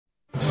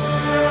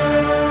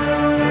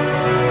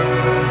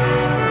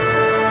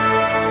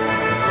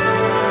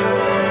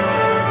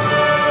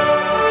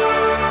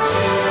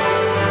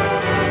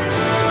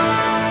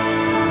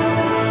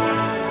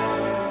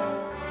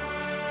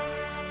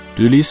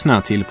Du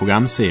lyssnar till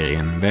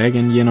programserien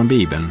Vägen genom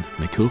Bibeln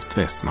med Kurt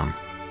Westman.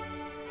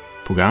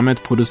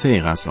 Programmet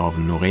produceras av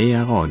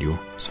Norea Radio,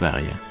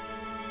 Sverige.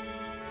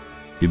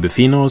 Vi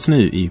befinner oss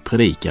nu i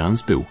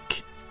Predikarens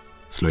bok.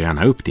 Slå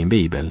gärna upp din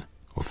bibel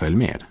och följ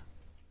med.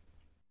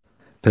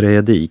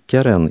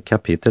 Predikaren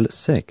kapitel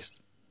 6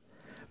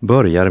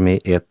 börjar med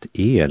ett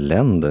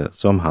elände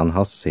som han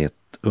har sett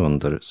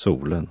under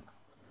solen.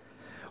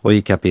 Och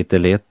i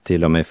kapitel 1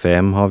 till och med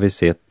 5 har vi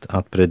sett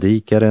att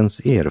predikarens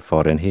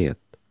erfarenhet,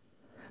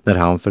 när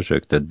han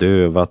försökte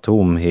döva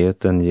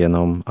tomheten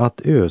genom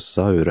att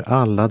ösa ur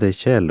alla de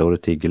källor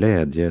till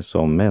glädje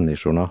som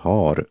människorna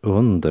har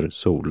under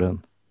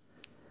solen.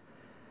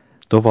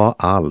 Då var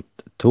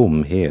allt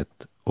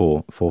tomhet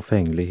och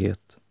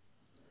fåfänglighet.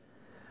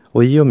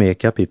 Och i och med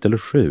kapitel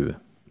 7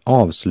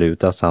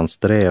 avslutas hans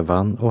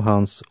strävan och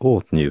hans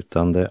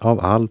åtnjutande av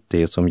allt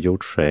det som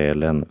gjort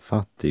själen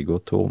fattig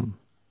och tom.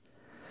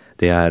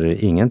 Det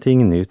är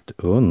ingenting nytt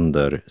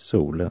under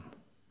solen.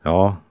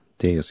 Ja,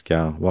 det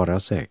ska vara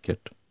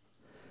säkert.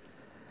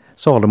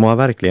 Salomo har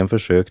verkligen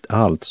försökt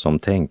allt som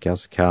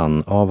tänkas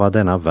kan av vad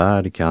denna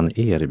värld kan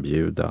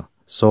erbjuda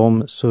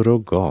som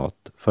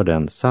surrogat för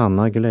den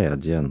sanna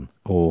glädjen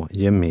och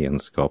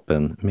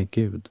gemenskapen med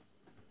Gud.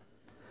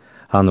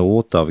 Han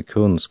åt av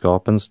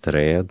kunskapens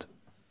träd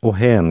och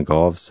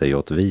hängav sig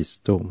åt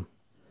visdom.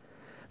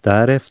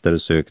 Därefter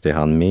sökte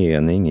han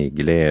mening i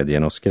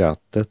glädjen och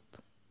skrattet.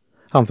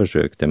 Han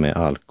försökte med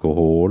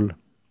alkohol,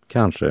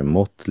 kanske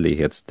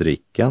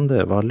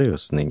måttlighetsdrickande var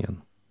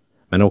lösningen.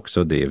 Men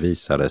också det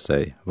visade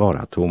sig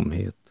vara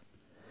tomhet.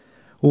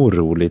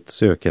 Oroligt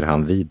söker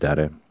han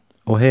vidare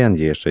och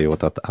hänger sig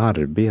åt att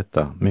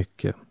arbeta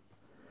mycket.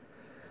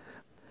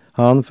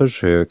 Han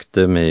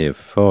försökte med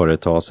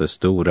företa sig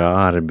stora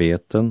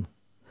arbeten,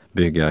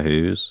 bygga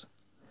hus,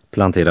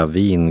 plantera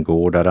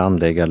vingårdar,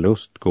 anlägga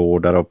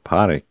lustgårdar och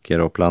parker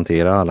och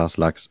plantera alla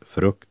slags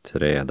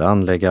fruktträd,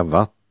 anlägga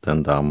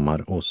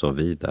vattendammar och så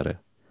vidare.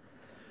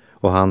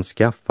 Och han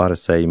skaffar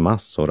sig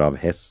massor av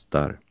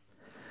hästar.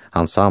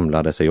 Han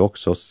samlade sig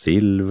också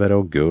silver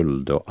och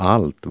guld och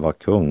allt vad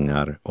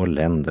kungar och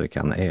länder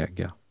kan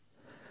äga.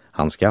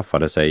 Han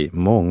skaffade sig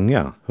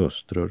många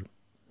hustrur.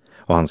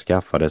 Och han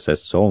skaffade sig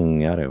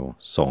sångare och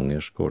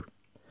sångerskor,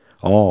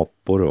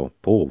 apor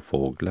och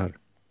påfåglar.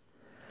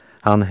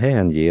 Han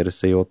hänger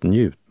sig åt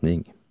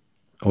njutning.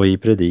 Och i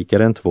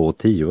Predikaren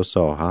 2:10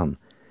 sa han: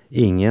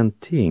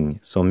 ingenting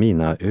som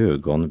mina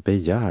ögon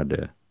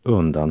begärde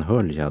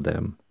undanhöll jag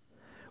dem.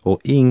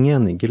 Och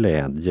ingen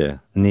glädje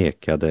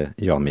nekade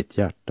jag mitt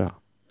hjärta.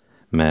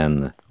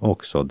 Men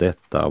också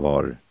detta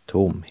var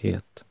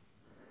tomhet.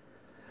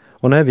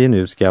 Och när vi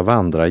nu ska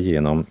vandra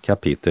genom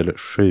kapitel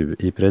 7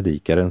 i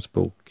Predikarens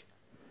bok,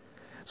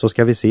 så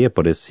ska vi se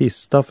på det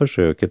sista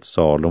försöket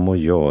Salomo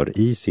gör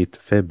i sitt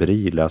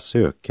febrila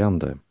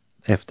sökande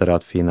efter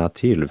att finna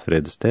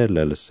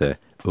tillfredsställelse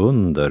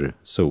under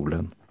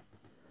solen.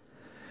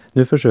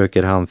 Nu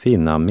försöker han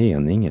finna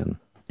meningen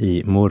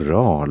i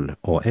moral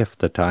och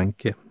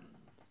eftertanke.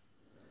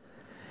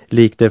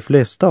 Likt de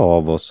flesta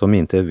av oss som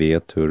inte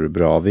vet hur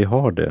bra vi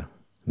har det,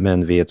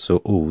 men vet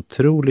så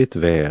otroligt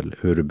väl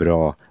hur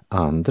bra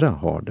andra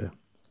har det,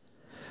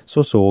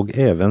 så såg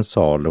även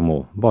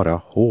Salomo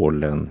bara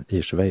hålen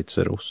i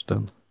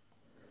schweizerosten.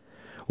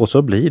 Och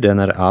så blir det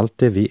när allt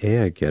det vi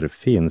äger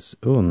finns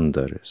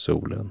under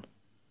solen.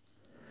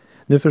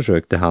 Nu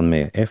försökte han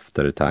med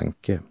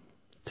eftertanke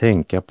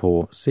tänka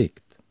på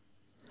sikt.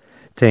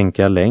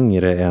 Tänka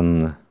längre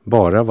än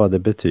bara vad det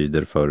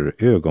betyder för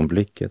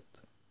ögonblicket.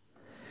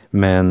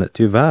 Men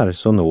tyvärr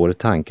så når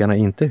tankarna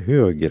inte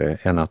högre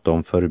än att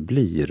de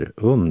förblir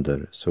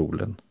under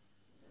solen.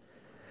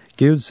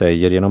 Gud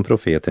säger genom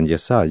profeten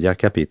Jesaja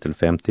kapitel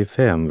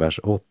 55, vers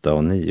 8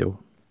 och 9.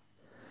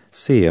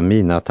 Se,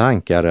 mina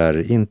tankar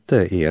är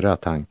inte era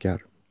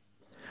tankar,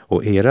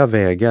 och era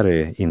vägar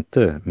är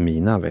inte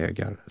mina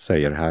vägar,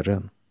 säger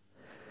Herren.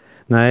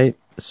 Nej,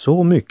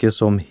 så mycket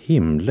som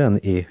himlen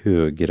är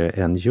högre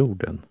än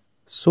jorden,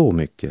 så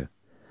mycket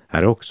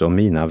är också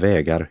mina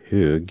vägar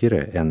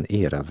högre än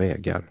era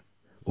vägar,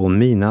 och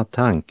mina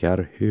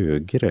tankar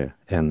högre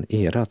än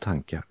era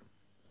tankar.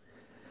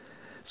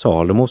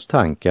 Salomos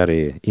tankar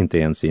är inte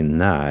ens i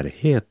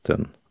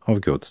närheten av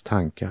Guds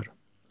tankar.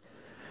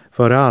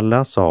 För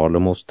alla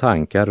Salomos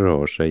tankar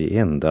rör sig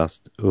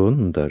endast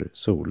under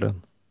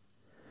solen.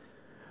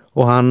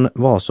 Och han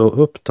var så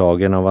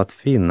upptagen av att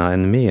finna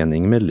en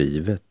mening med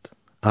livet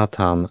att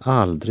han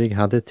aldrig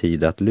hade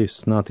tid att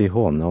lyssna till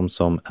honom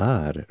som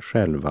är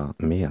själva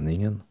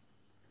meningen.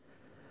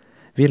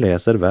 Vi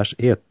läser vers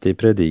 1 i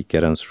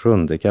Predikarens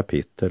 7:e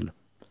kapitel.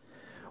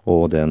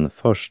 Och den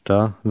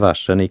första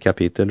versen i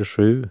kapitel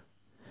 7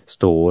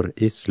 står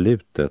i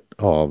slutet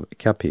av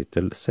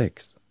kapitel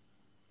 6.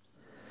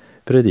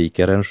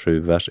 Predikaren 7,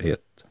 vers 1.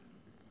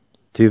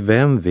 Ty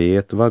vem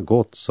vet vad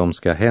gott som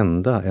ska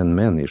hända en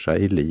människa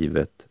i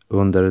livet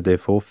under de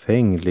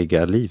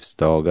fåfängliga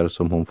livsdagar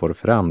som hon får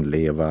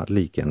framleva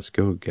lik en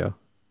skugga?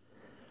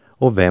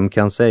 Och vem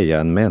kan säga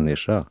en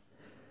människa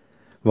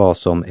vad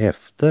som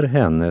efter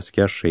henne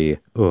ska ske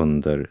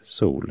under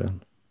solen?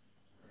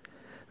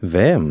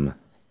 Vem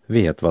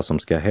vet vad som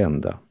ska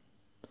hända?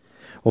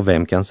 Och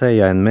vem kan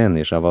säga en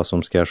människa vad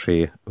som ska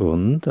ske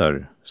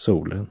under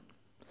solen?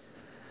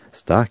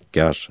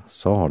 Stackars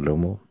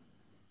Salomo.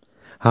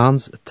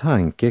 Hans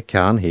tanke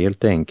kan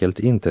helt enkelt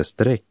inte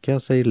sträcka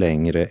sig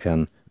längre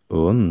än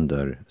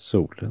under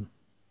solen.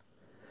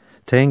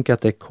 Tänk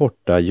att det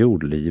korta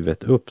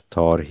jordlivet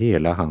upptar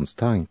hela hans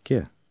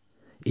tanke.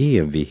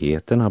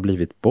 Evigheten har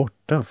blivit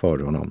borta för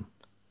honom.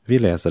 Vi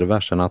läser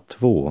verserna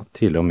 2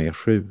 till och med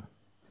 7.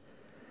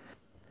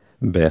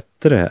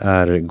 Bättre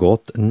är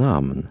gott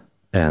namn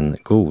än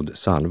god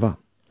salva,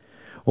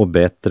 och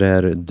bättre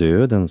är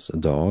dödens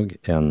dag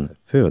än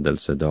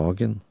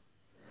födelsedagen.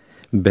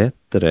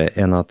 Bättre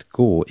än att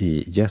gå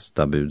i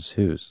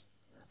gästabudshus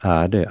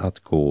är det att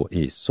gå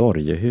i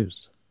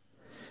sorgehus.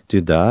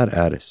 Ty där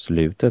är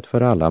slutet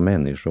för alla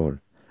människor,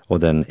 och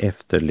den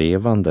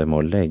efterlevande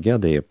må lägga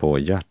det på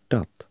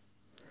hjärtat.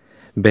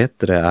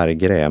 Bättre är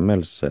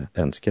grämelse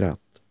än skratt.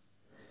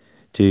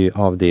 Ty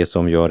av det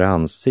som gör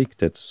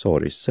ansiktet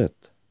sorgset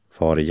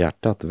far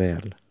hjärtat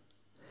väl.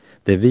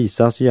 Det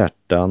visas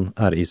hjärtan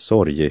är i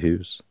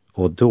sorgehus,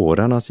 och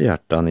dårarnas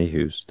hjärtan i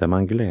hus där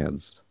man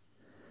gläds.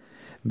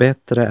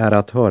 Bättre är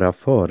att höra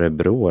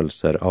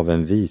förebråelser av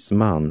en vis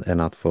man än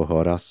att få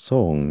höra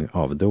sång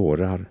av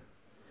dårar.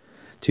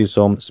 Ty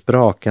som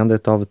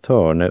sprakandet av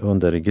törne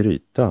under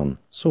grytan,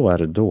 så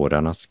är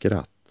dårarnas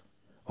skratt.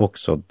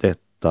 Också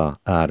detta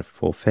är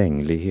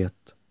fåfänglighet.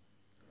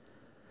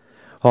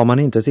 Har man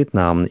inte sitt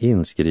namn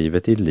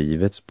inskrivet i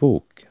livets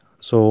bok,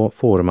 så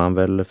får man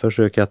väl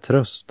försöka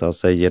trösta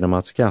sig genom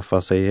att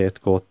skaffa sig ett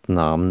gott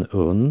namn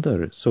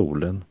under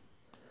solen.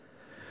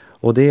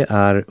 Och det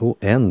är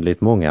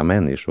oändligt många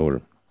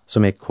människor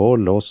som är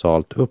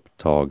kolossalt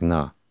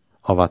upptagna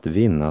av att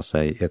vinna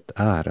sig ett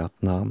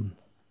ärat namn.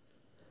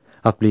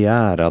 Att bli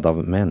ärad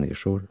av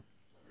människor.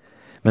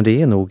 Men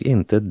det är nog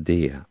inte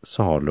det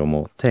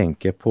Salomo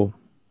tänker på.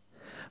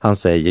 Han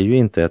säger ju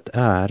inte ett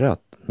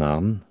ärat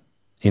namn.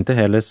 Inte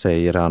heller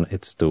säger han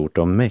ett stort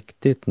och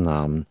mäktigt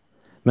namn,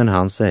 men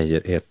han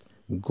säger ett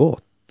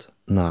gott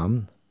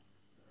namn.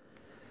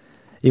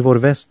 I vår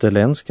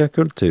västerländska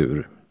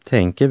kultur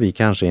tänker vi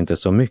kanske inte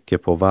så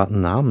mycket på vad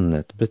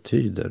namnet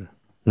betyder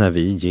när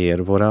vi ger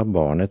våra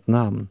barn ett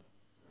namn.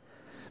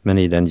 Men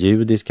i den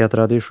judiska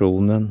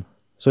traditionen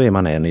så är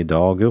man än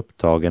idag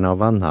upptagen av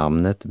vad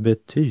namnet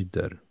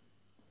betyder.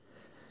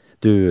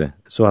 Du,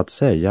 så att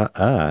säga,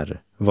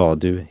 är vad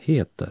du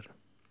heter.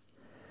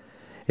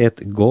 Ett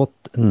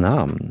gott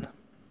namn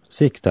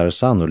siktar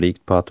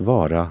sannolikt på att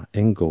vara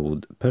en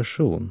god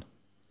person.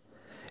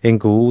 En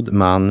god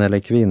man eller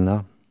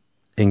kvinna,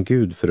 en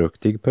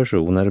gudfruktig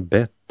person är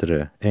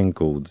bättre än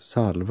god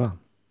salva.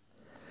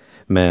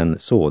 Men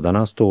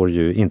sådana står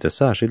ju inte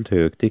särskilt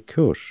högt i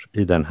kurs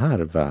i den här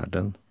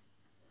världen.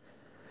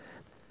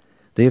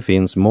 Det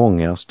finns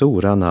många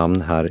stora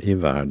namn här i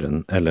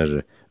världen,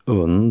 eller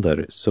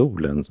under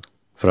solen,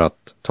 för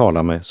att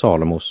tala med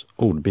Salomos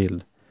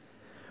ordbild.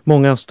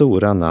 Många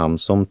stora namn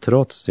som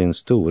trots sin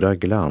stora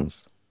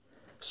glans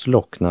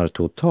slocknar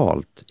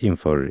totalt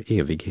inför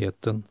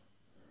evigheten.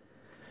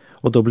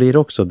 Och då blir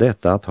också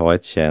detta att ha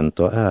ett känt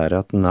och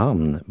ärat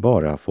namn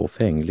bara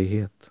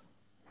fåfänglighet.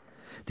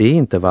 Det är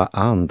inte vad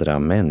andra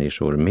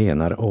människor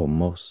menar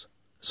om oss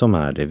som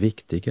är det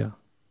viktiga.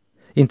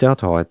 Inte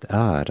att ha ett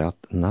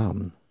ärat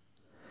namn.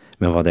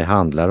 Men vad det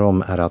handlar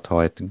om är att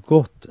ha ett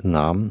gott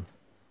namn.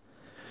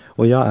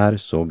 Och jag är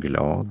så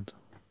glad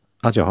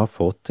att jag har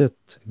fått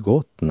ett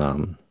gott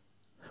namn.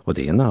 Och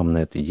det är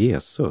namnet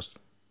Jesus.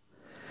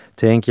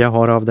 Tänk, jag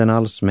har av den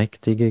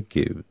allsmäktige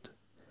Gud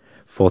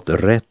fått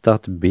rätt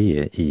att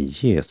be i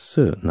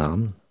Jesu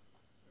namn.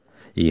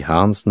 I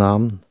hans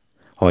namn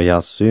har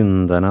jag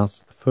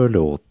syndernas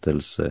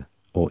förlåtelse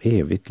och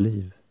evigt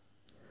liv.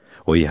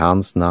 Och i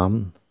hans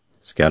namn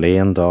skall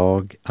en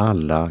dag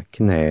alla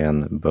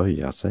knän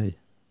böja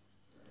sig.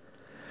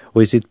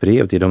 Och i sitt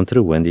brev till de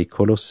troende i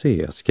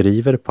Kolosse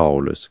skriver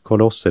Paulus,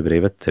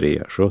 Kolossebrevet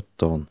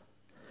 3:17.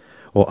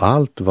 Och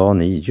allt vad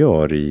ni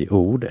gör i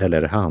ord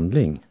eller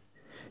handling,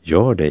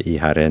 gör det i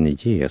Herren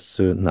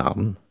Jesu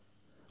namn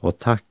och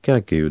tacka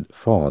Gud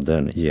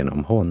Fadern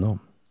genom honom.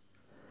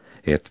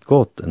 Ett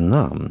gott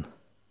namn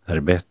är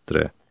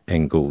bättre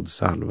än god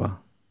salva.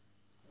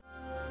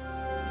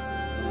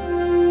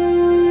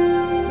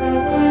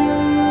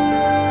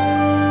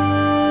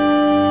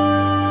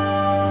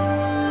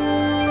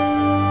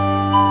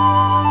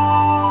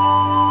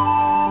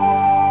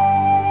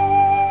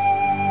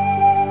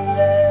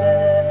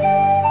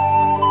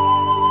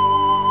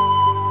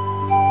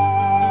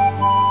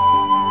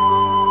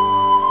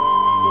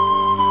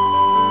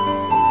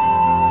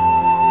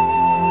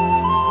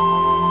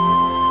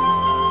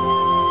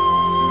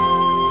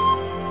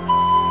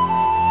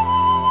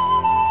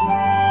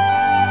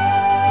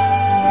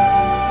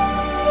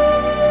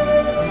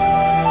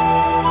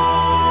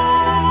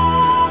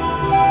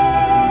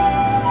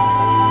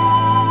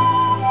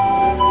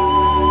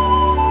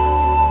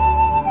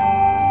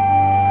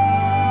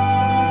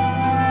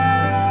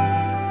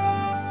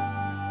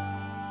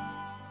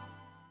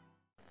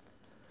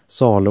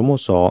 Salomo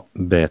sa,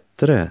 bättre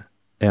bättre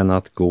än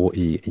att gå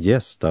i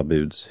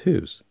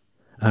gästabudshus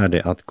är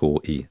det att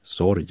gå i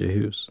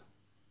sorgehus.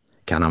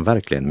 Kan han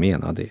verkligen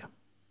mena det?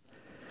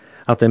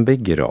 Att en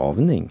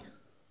begravning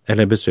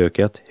eller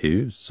besöka ett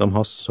hus som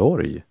har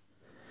sorg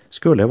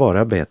skulle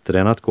vara bättre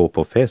än att gå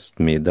på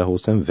festmiddag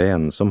hos en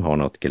vän som har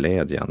något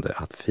glädjande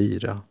att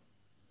fira.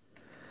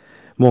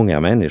 Många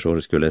människor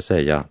skulle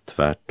säga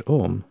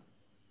tvärtom.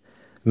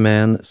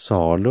 Men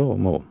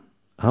Salomo,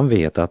 han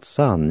vet att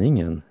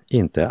sanningen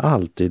inte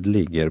alltid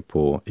ligger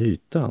på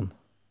ytan.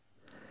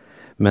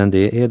 Men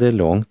det är det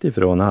långt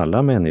ifrån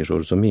alla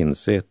människor som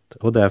insett,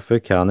 och därför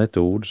kan ett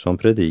ord som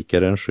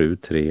Predikaren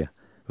 7:3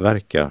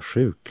 verka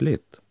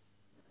sjukligt.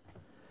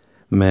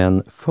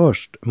 Men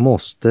först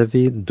måste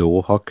vi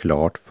då ha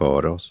klart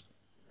för oss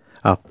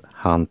att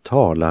han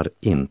talar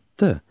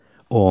inte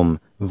om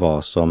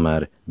vad som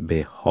är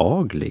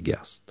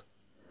behagligast,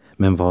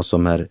 men vad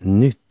som är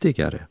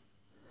nyttigare.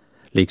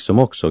 Liksom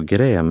också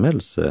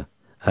grämelse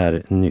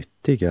är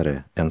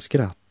nyttigare än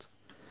skratt.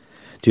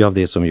 Ty av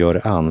det som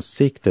gör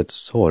ansiktet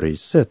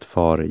sorgset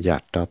far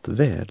hjärtat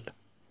väl.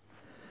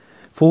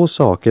 Få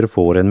saker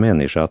får en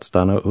människa att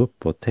stanna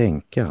upp och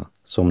tänka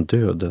som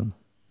döden.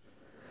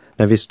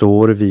 När vi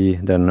står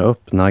vid den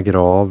öppna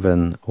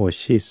graven och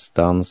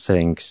kistan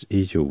sänks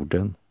i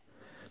jorden,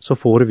 så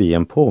får vi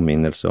en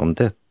påminnelse om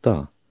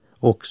detta,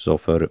 också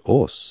för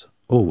oss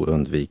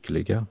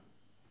oundvikliga.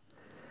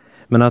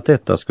 Men att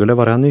detta skulle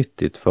vara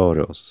nyttigt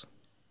för oss,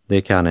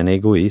 det kan en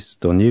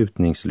egoist och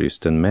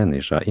njutningslysten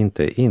människa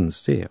inte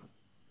inse.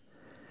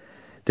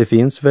 Det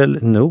finns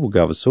väl nog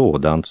av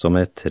sådant som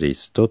är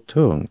trist och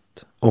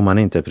tungt om man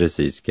inte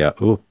precis ska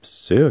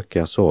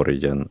uppsöka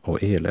sorgen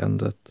och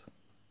eländet.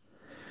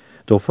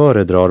 Då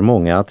föredrar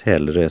många att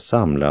hellre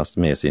samlas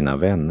med sina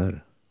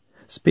vänner,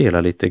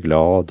 spela lite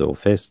glad och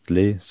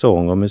festlig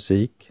sång och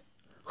musik,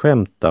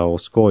 skämta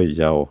och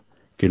skoja och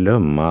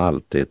glömma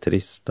allt det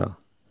trista.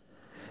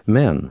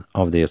 Men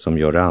av det som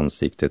gör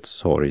ansiktet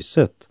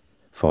sorgset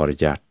far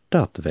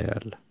hjärtat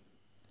väl.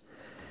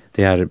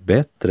 Det är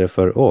bättre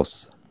för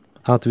oss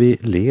att vi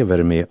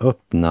lever med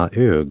öppna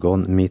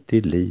ögon mitt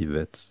i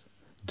livets,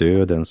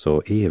 dödens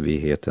och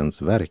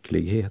evighetens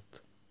verklighet.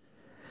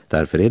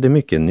 Därför är det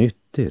mycket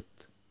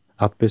nyttigt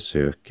att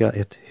besöka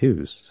ett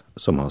hus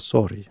som har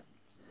sorg.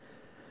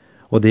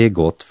 Och det är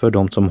gott för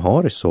dem som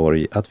har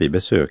sorg att vi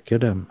besöker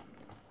dem.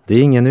 Det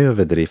är ingen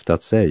överdrift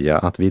att säga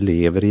att vi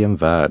lever i en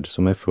värld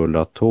som är full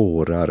av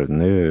tårar,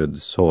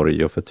 nöd,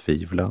 sorg och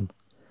förtvivlan.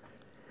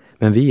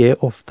 Men vi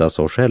är ofta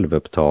så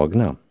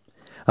självupptagna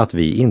att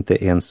vi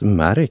inte ens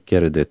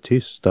märker det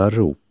tysta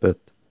ropet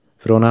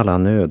från alla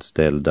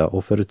nödställda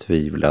och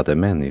förtvivlade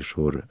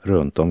människor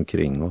runt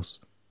omkring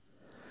oss.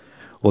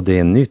 Och det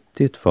är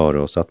nyttigt för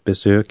oss att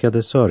besöka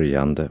det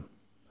sörjande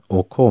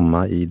och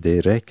komma i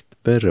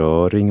direkt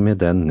beröring med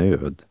den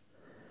nöd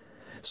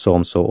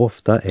som så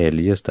ofta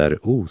eljest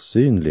är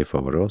osynlig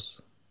för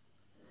oss.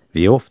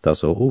 Vi är ofta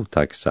så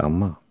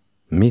otacksamma,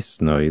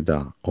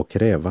 missnöjda och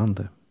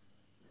krävande.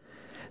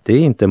 Det är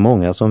inte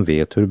många som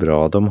vet hur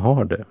bra de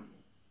har det,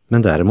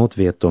 men däremot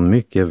vet de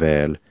mycket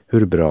väl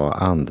hur bra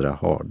andra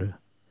har det.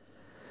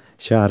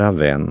 Kära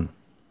vän,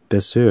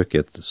 besök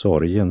ett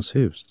sorgens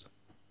hus.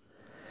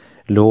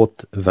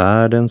 Låt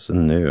världens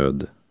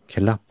nöd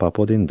klappa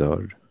på din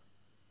dörr.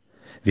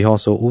 Vi har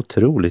så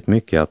otroligt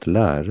mycket att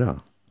lära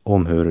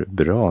om hur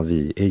bra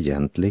vi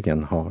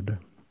egentligen har det.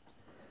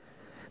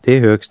 Det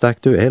är högst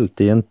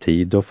aktuellt i en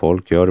tid då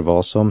folk gör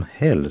vad som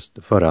helst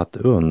för att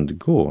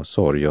undgå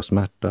sorg och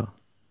smärta.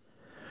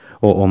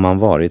 Och om man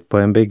varit på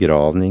en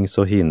begravning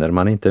så hinner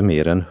man inte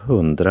mer än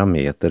 100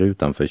 meter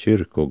utanför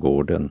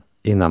kyrkogården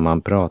innan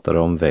man pratar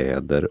om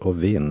väder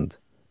och vind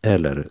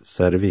eller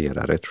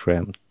serverar ett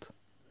skämt.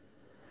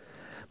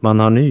 Man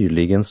har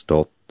nyligen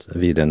stått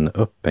vid en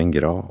öppen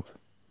grav,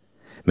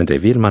 men det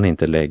vill man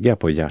inte lägga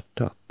på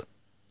hjärtat.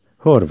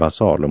 Hör vad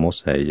Salomo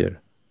säger.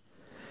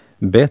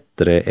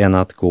 Bättre än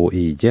att gå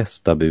i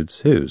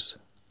gästabudshus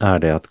är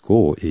det att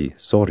gå i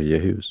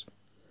sorgehus.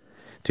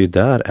 Ty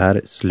där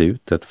är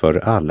slutet för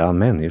alla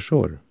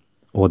människor,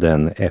 och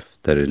den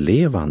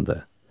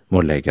efterlevande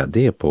må lägga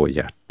det på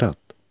hjärtat.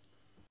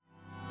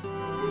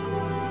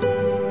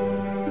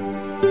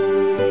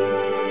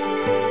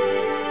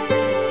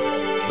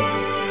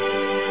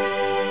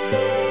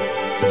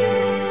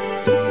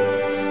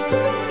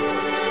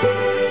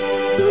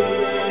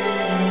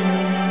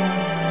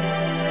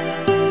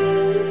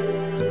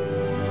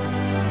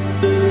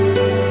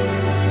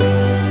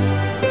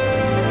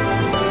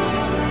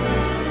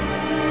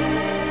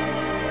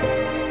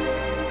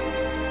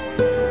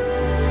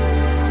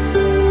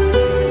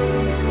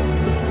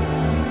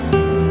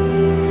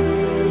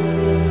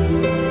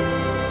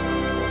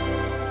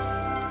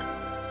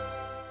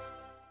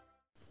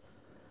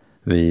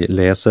 Vi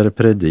läser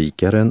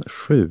Predikaren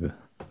 7,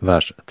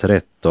 vers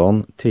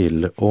 13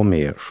 till och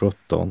med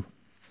 17.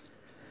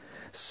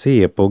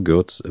 Se på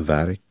Guds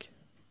verk.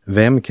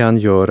 Vem kan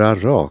göra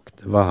rakt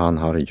vad han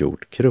har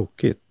gjort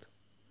krokigt?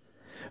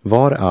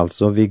 Var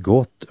alltså vid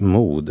gott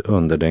mod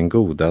under den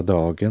goda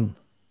dagen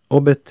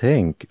och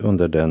betänk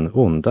under den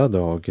onda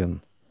dagen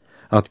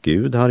att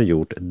Gud har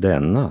gjort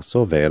denna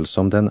så väl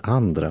som den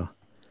andra,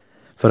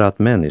 för att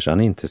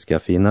människan inte ska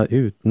finna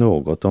ut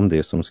något om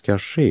det som ska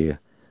ske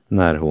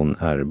när hon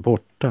är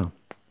borta.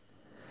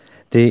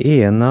 Det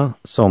ena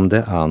som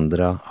det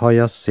andra har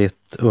jag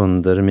sett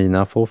under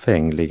mina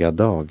fåfängliga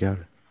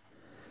dagar.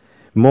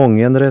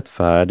 Mången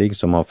rättfärdig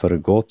som har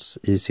förgåtts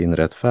i sin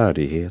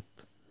rättfärdighet,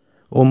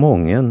 och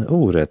mången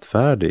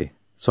orättfärdig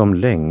som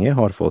länge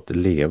har fått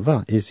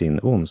leva i sin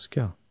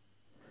ondska.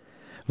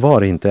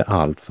 Var inte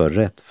allt för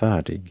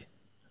rättfärdig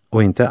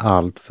och inte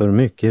allt för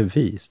mycket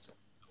vis,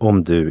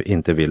 om du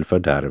inte vill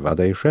fördärva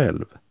dig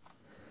själv.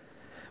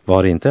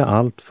 Var inte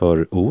allt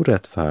för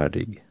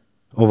orättfärdig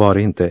och var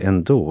inte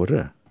en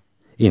dåre,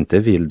 inte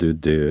vill du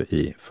dö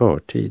i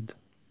förtid.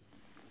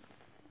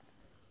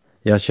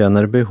 Jag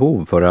känner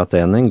behov för att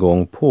än en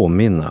gång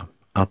påminna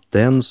att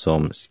den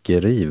som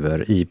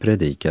skriver i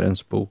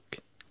Predikarens bok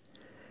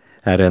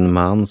är en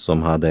man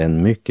som hade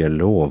en mycket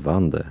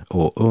lovande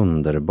och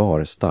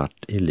underbar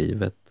start i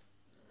livet.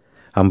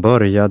 Han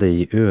började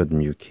i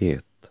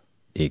ödmjukhet,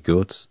 i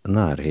Guds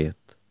närhet,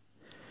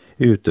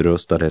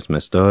 utrustades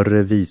med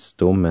större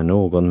visdom än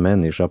någon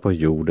människa på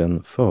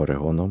jorden före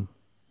honom.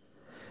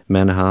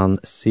 Men han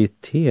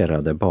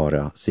citerade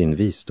bara sin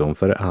visdom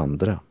för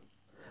andra.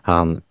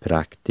 Han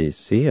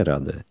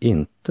praktiserade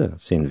inte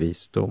sin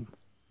visdom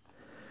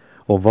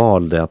och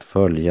valde att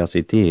följa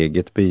sitt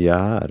eget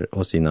begär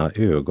och sina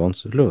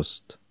ögons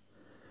lust.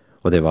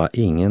 Och det var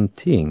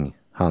ingenting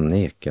han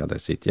nekade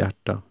sitt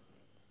hjärta.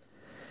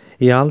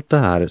 I allt det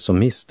här så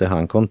miste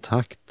han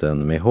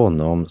kontakten med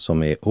honom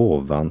som är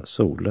ovan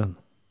solen.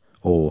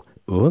 Och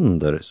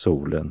under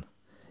solen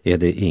är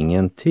det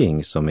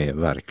ingenting som är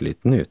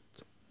verkligt nytt.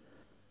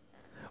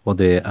 Och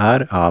det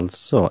är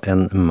alltså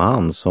en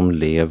man som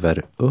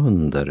lever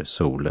under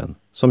solen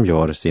som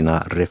gör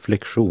sina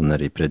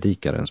reflektioner i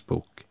Predikarens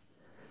bok.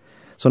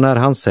 Så när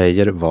han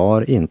säger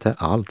var inte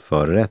allt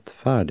för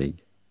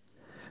rättfärdig,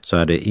 så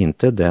är det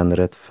inte den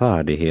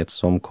rättfärdighet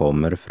som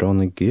kommer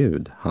från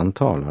Gud han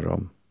talar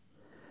om.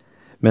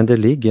 Men det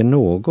ligger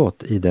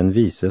något i den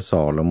vise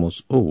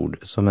Salomos ord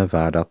som är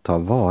värd att ta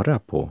vara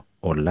på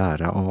och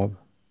lära av.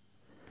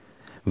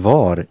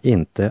 Var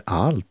inte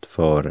allt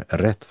för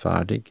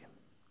rättfärdig.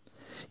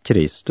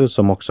 Kristus,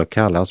 som också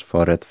kallas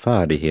för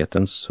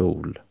rättfärdighetens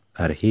sol,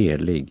 är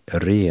helig,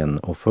 ren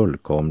och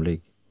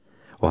fullkomlig,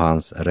 och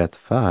hans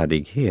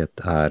rättfärdighet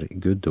är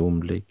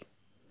gudomlig.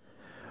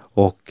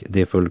 Och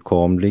det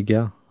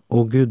fullkomliga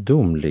och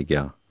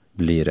gudomliga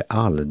blir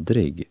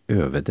aldrig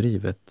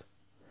överdrivet.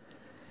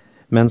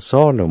 Men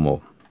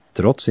Salomo,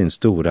 trots sin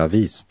stora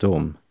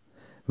visdom,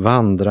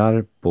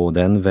 vandrar på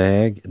den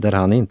väg där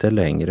han inte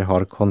längre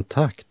har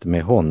kontakt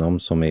med honom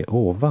som är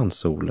ovan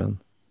solen,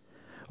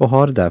 och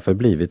har därför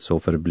blivit så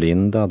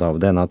förblindad av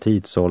denna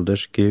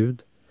tidsålders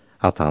Gud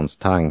att hans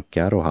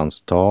tankar och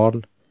hans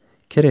tal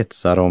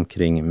kretsar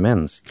omkring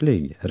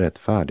mänsklig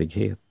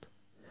rättfärdighet,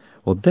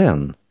 och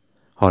den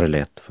har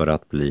lätt för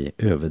att bli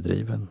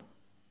överdriven.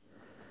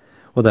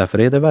 Och därför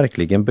är det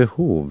verkligen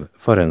behov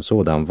för en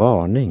sådan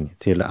varning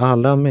till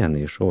alla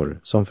människor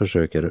som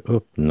försöker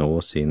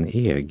uppnå sin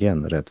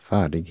egen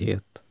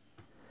rättfärdighet.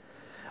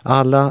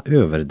 Alla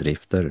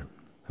överdrifter,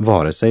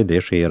 vare sig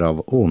det sker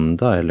av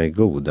onda eller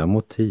goda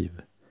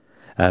motiv,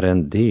 är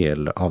en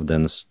del av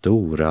den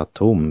stora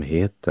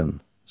tomheten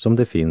som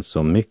det finns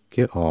så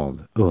mycket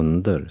av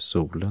under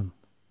solen.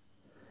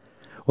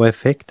 Och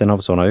effekten av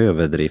sådana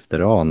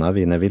överdrifter anar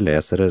vi när vi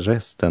läser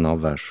resten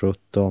av vers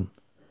 17.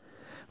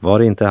 Var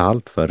inte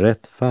allt för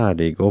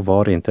rättfärdig och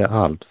var inte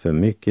allt för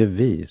mycket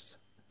vis,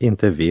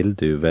 inte vill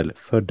du väl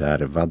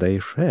fördärva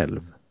dig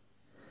själv.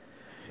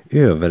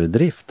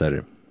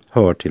 Överdrifter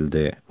hör till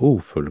det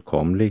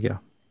ofullkomliga.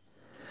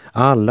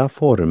 Alla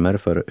former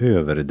för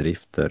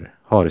överdrifter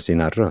har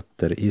sina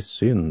rötter i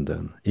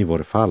synden, i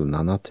vår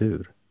fallna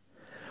natur.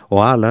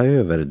 Och alla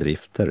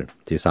överdrifter,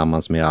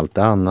 tillsammans med allt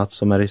annat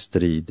som är i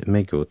strid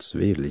med Guds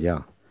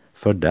vilja,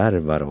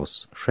 fördärvar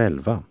oss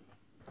själva.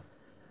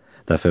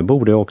 Därför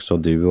borde också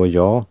du och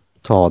jag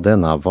ta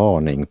denna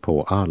varning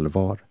på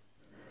allvar.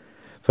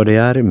 För det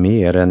är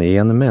mer än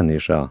en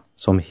människa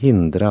som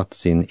hindrat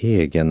sin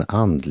egen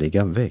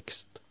andliga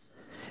växt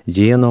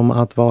genom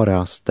att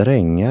vara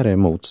strängare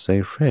mot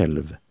sig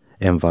själv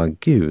än vad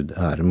Gud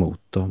är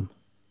mot dem.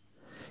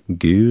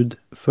 Gud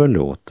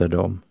förlåter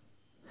dem,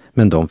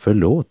 men de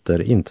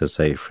förlåter inte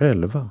sig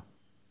själva.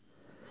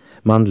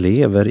 Man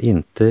lever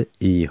inte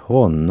i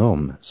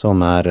honom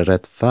som är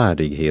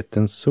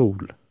rättfärdighetens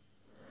sol,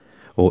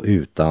 och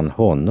utan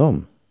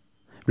honom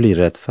blir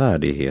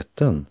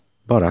rättfärdigheten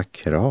bara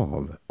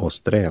krav och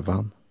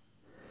strävan.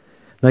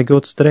 När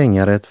Guds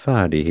stränga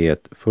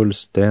rättfärdighet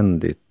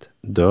fullständigt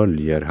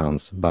döljer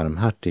hans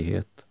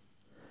barmhärtighet.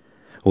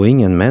 Och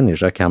ingen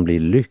människa kan bli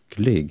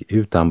lycklig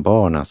utan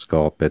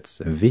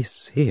barnaskapets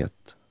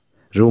visshet.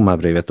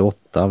 Romarbrevet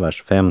 8,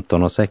 vers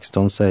 15 och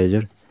 16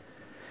 säger: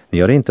 Ni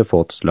har inte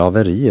fått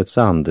slaveriets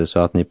ande så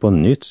att ni på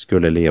nytt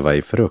skulle leva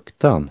i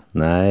fruktan.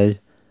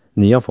 Nej,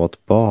 ni har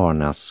fått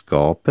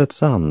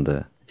barnaskapets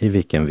ande i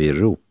vilken vi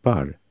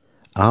ropar: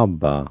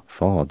 Abba,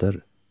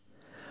 fader.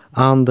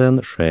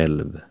 Anden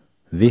själv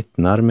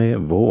vittnar med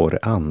vår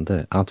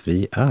ande att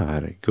vi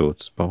är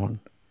Guds barn.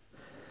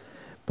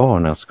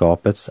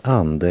 Barnaskapets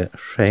ande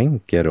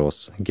skänker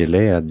oss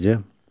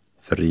glädje,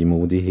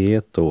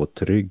 frimodighet och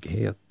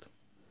trygghet.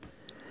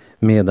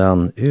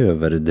 Medan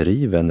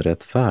överdriven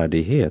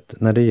rättfärdighet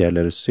när det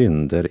gäller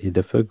synder i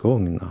det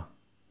förgångna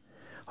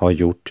har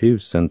gjort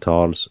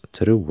tusentals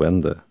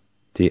troende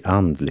till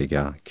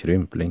andliga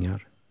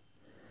krymplingar.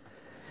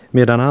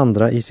 Medan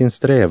andra i sin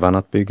strävan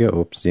att bygga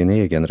upp sin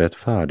egen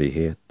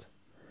rättfärdighet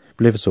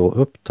blev så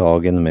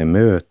upptagen med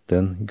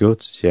möten,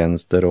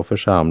 gudstjänster och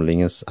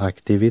församlingens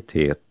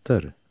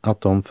aktiviteter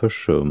att de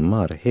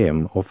försummar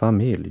hem och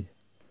familj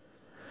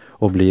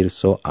och blir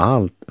så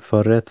allt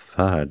för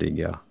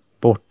rättfärdiga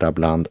borta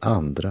bland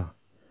andra,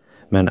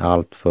 men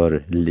allt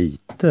för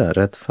lite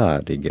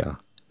rättfärdiga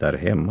där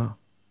hemma.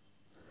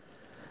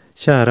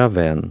 Kära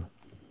vän,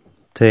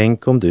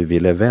 tänk om du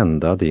ville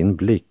vända din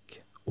blick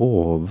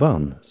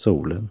ovan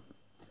solen,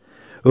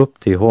 upp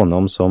till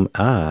honom som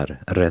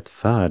är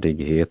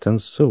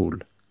rättfärdighetens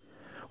sol,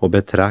 och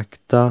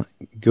betrakta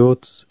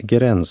Guds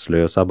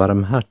gränslösa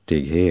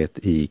barmhärtighet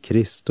i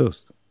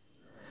Kristus,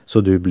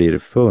 så du blir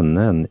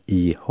funnen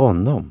i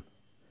honom,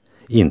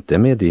 inte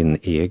med din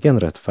egen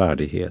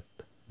rättfärdighet,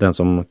 den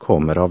som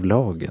kommer av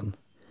lagen,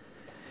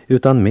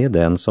 utan med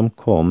den som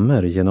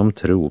kommer genom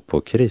tro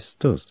på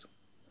Kristus,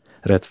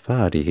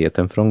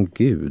 rättfärdigheten från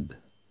Gud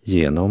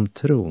genom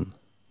tron.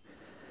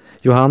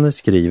 Johannes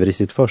skriver i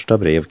sitt första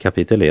brev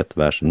kapitel 1,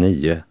 vers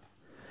 9: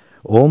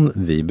 Om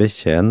vi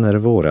bekänner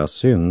våra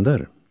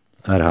synder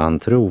är han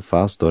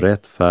trofast och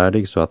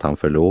rättfärdig så att han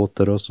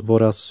förlåter oss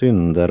våra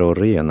synder och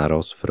renar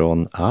oss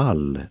från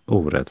all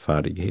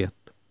orättfärdighet.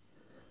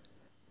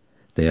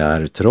 Det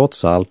är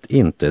trots allt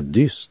inte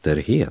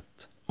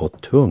dysterhet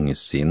och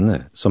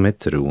tungsinne som är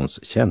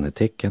trons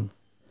kännetecken,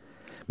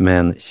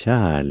 men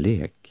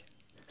kärlek,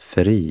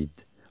 frid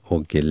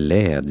och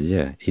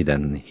glädje i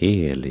den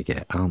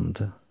helige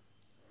ande.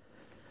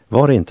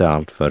 Var inte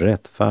allt för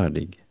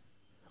rättfärdig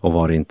och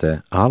var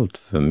inte allt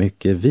för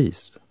mycket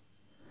vis.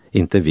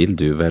 Inte vill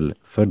du väl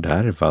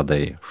fördärva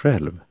dig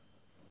själv?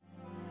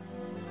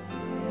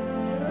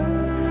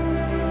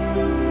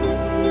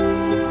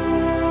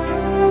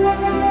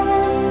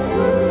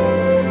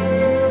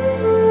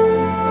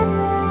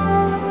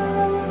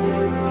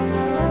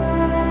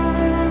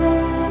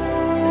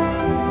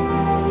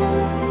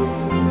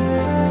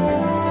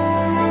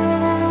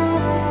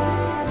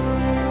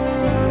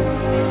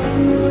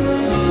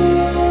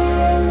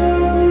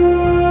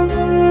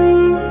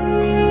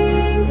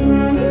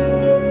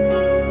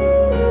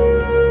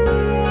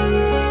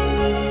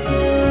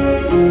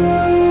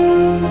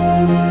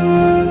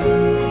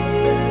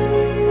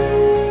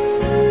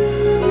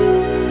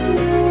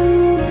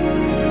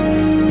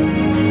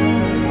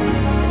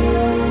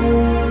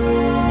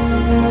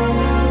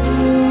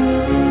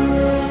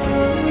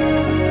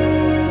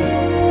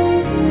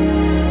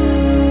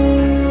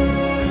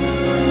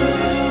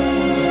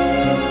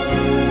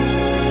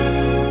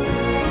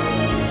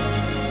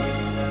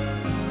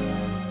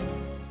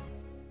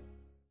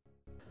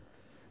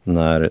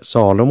 När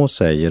Salomo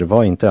säger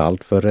var inte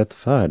allt för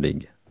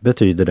rättfärdig,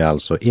 betyder det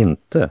alltså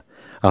inte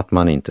att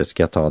man inte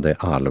ska ta det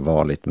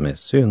allvarligt med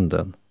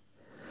synden,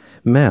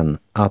 men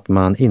att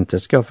man inte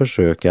ska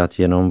försöka att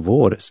genom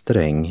vår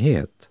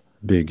stränghet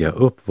bygga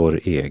upp vår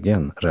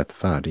egen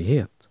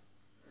rättfärdighet.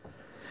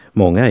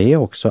 Många är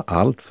också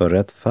allt för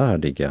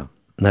rättfärdiga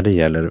när det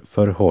gäller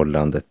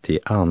förhållandet till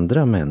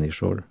andra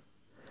människor.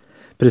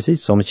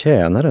 Precis som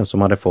tjänaren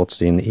som hade fått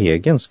sin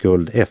egen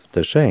skuld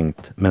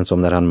efterskänkt, men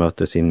som när han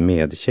mötte sin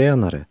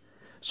medtjänare,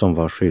 som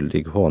var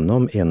skyldig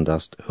honom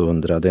endast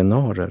 100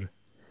 denarer,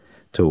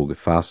 tog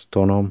fast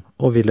honom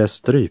och ville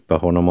strypa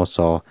honom och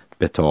sa: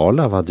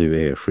 betala vad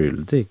du är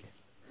skyldig.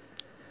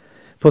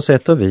 På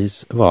sätt och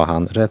vis var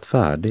han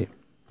rättfärdig,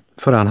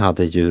 för han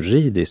hade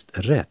juridiskt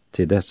rätt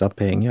till dessa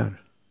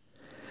pengar.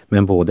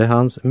 Men både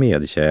hans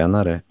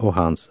medtjänare och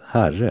hans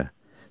herre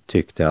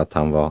tyckte att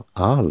han var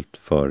allt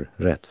för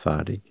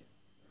rättfärdig.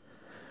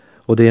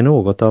 Och det är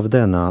något av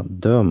denna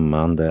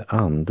dömande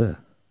ande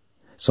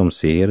som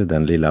ser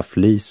den lilla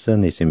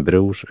flisen i sin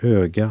brors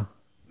öga,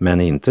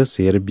 men inte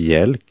ser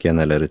bjälken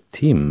eller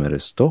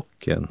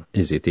timmerstocken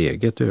i sitt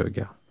eget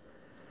öga.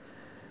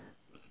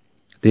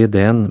 Det är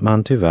den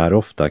man tyvärr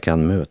ofta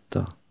kan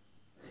möta,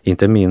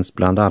 inte minst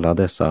bland alla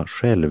dessa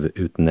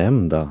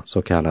självutnämnda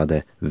så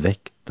kallade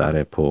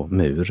väktare på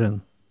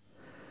muren.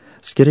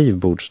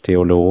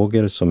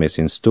 Skrivbordsteologer som med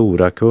sin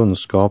stora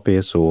kunskap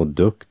är så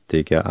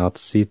duktiga att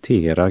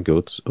citera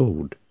Guds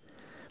ord,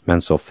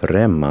 men så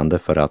främmande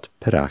för att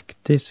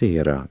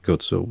praktisera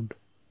Guds ord.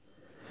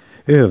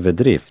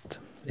 Överdrift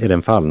är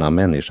den fallna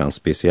människans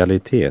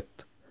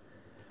specialitet,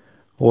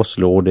 och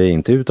slår det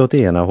inte ut åt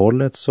ena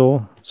hållet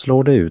så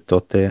slår det ut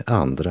åt det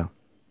andra.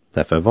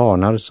 Därför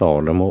varnar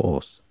Salomo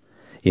oss,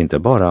 inte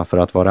bara för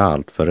att vara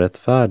allt för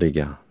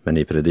rättfärdiga, men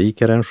i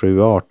Predikaren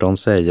 7:18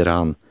 säger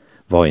han: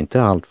 var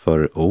inte allt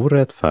för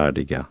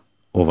orättfärdiga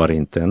och var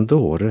inte en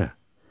dåre,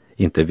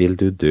 inte vill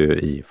du dö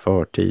i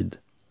förtid.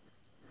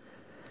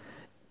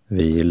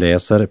 Vi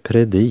läser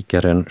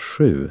Predikaren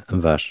 7,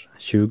 vers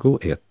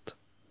 21.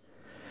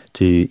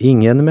 Ty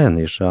ingen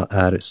människa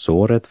är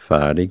så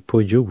rättfärdig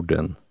på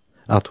jorden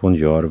att hon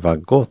gör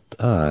vad gott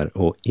är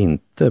och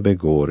inte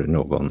begår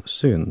någon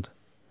synd.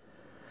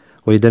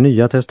 Och i det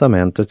Nya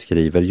testamentet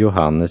skriver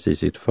Johannes i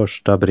sitt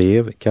första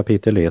brev,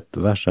 kapitel 1,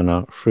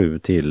 verserna 7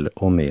 till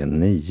och med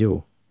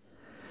 9.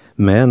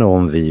 Men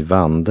om vi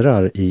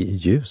vandrar i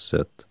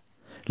ljuset,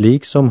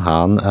 liksom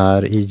han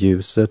är i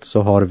ljuset,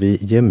 så har vi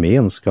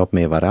gemenskap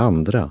med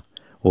varandra,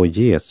 och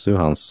Jesu,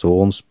 hans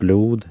sons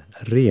blod,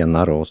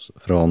 renar oss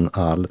från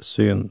all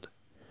synd.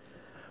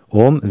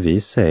 Om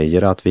vi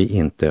säger att vi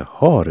inte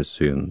har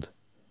synd,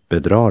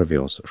 bedrar vi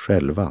oss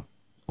själva,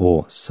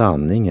 och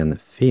sanningen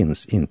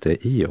finns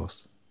inte i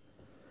oss.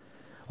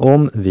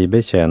 Om vi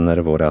bekänner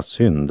våra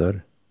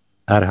synder,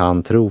 är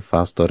han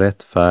trofast och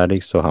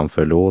rättfärdig, så han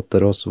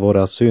förlåter oss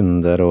våra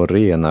synder och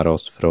renar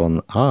oss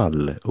från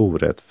all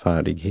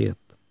orättfärdighet.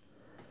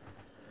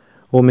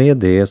 Och med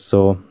det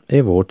så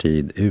är vår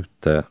tid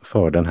ute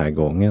för den här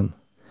gången.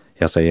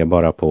 Jag säger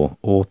bara på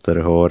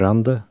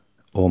återhörande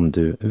om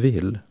du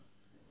vill.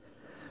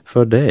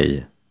 För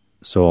dig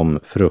som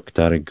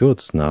fruktar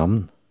Guds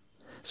namn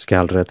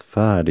skall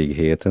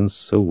rättfärdighetens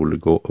sol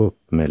gå upp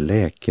med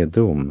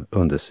läkedom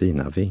under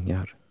sina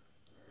vingar.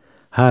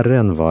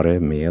 Herren vare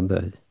med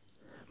dig.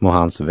 Må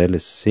hans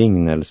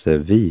välsignelse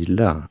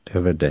vila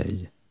över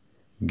dig.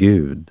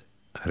 Gud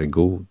är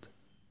god.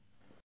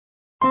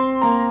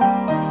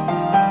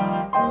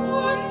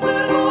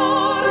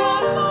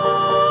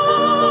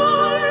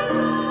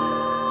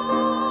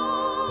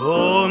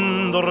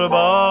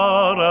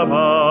 Underbara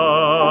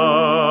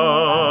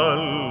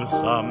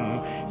balsam,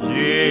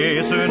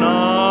 Jesu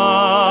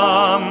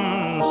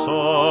namn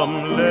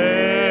som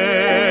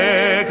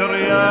läker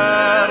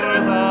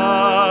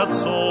hjärtat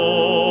sår.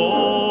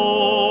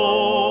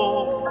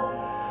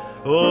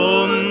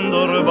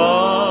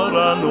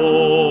 Underbara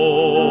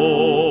nåd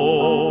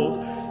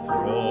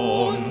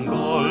från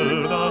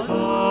Golgata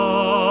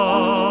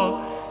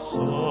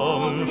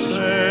som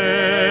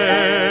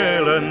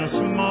själen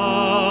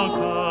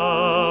smaka.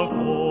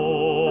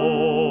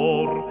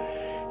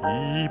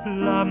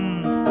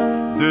 Ibland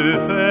du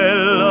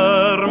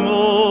fäller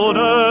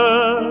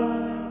modet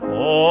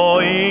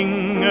och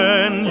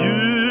ingen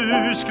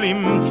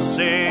ljusglimt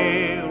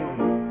ser,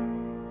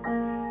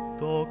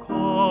 då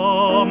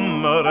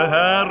kommer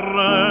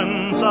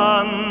Herrens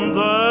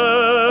ande